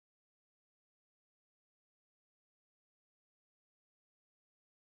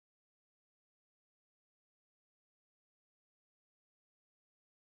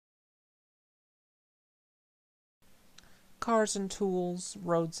Cars and tools,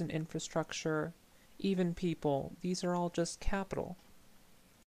 roads and infrastructure, even people, these are all just capital.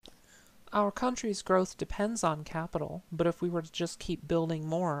 Our country's growth depends on capital, but if we were to just keep building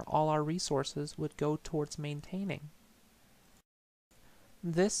more, all our resources would go towards maintaining.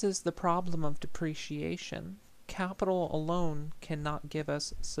 This is the problem of depreciation. Capital alone cannot give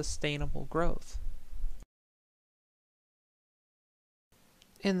us sustainable growth.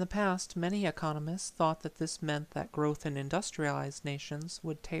 In the past, many economists thought that this meant that growth in industrialized nations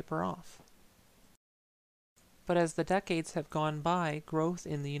would taper off. But as the decades have gone by, growth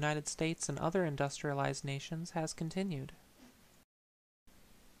in the United States and other industrialized nations has continued.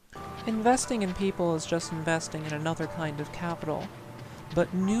 Investing in people is just investing in another kind of capital,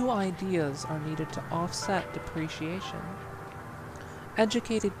 but new ideas are needed to offset depreciation.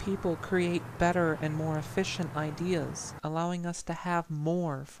 Educated people create better and more efficient ideas, allowing us to have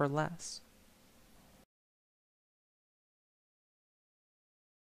more for less.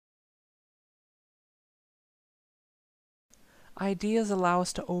 Ideas allow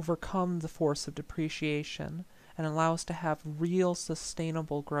us to overcome the force of depreciation and allow us to have real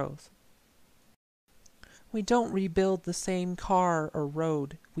sustainable growth. We don't rebuild the same car or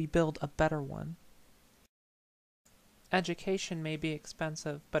road, we build a better one. Education may be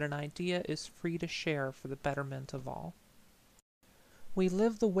expensive, but an idea is free to share for the betterment of all. We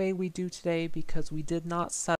live the way we do today because we did not settle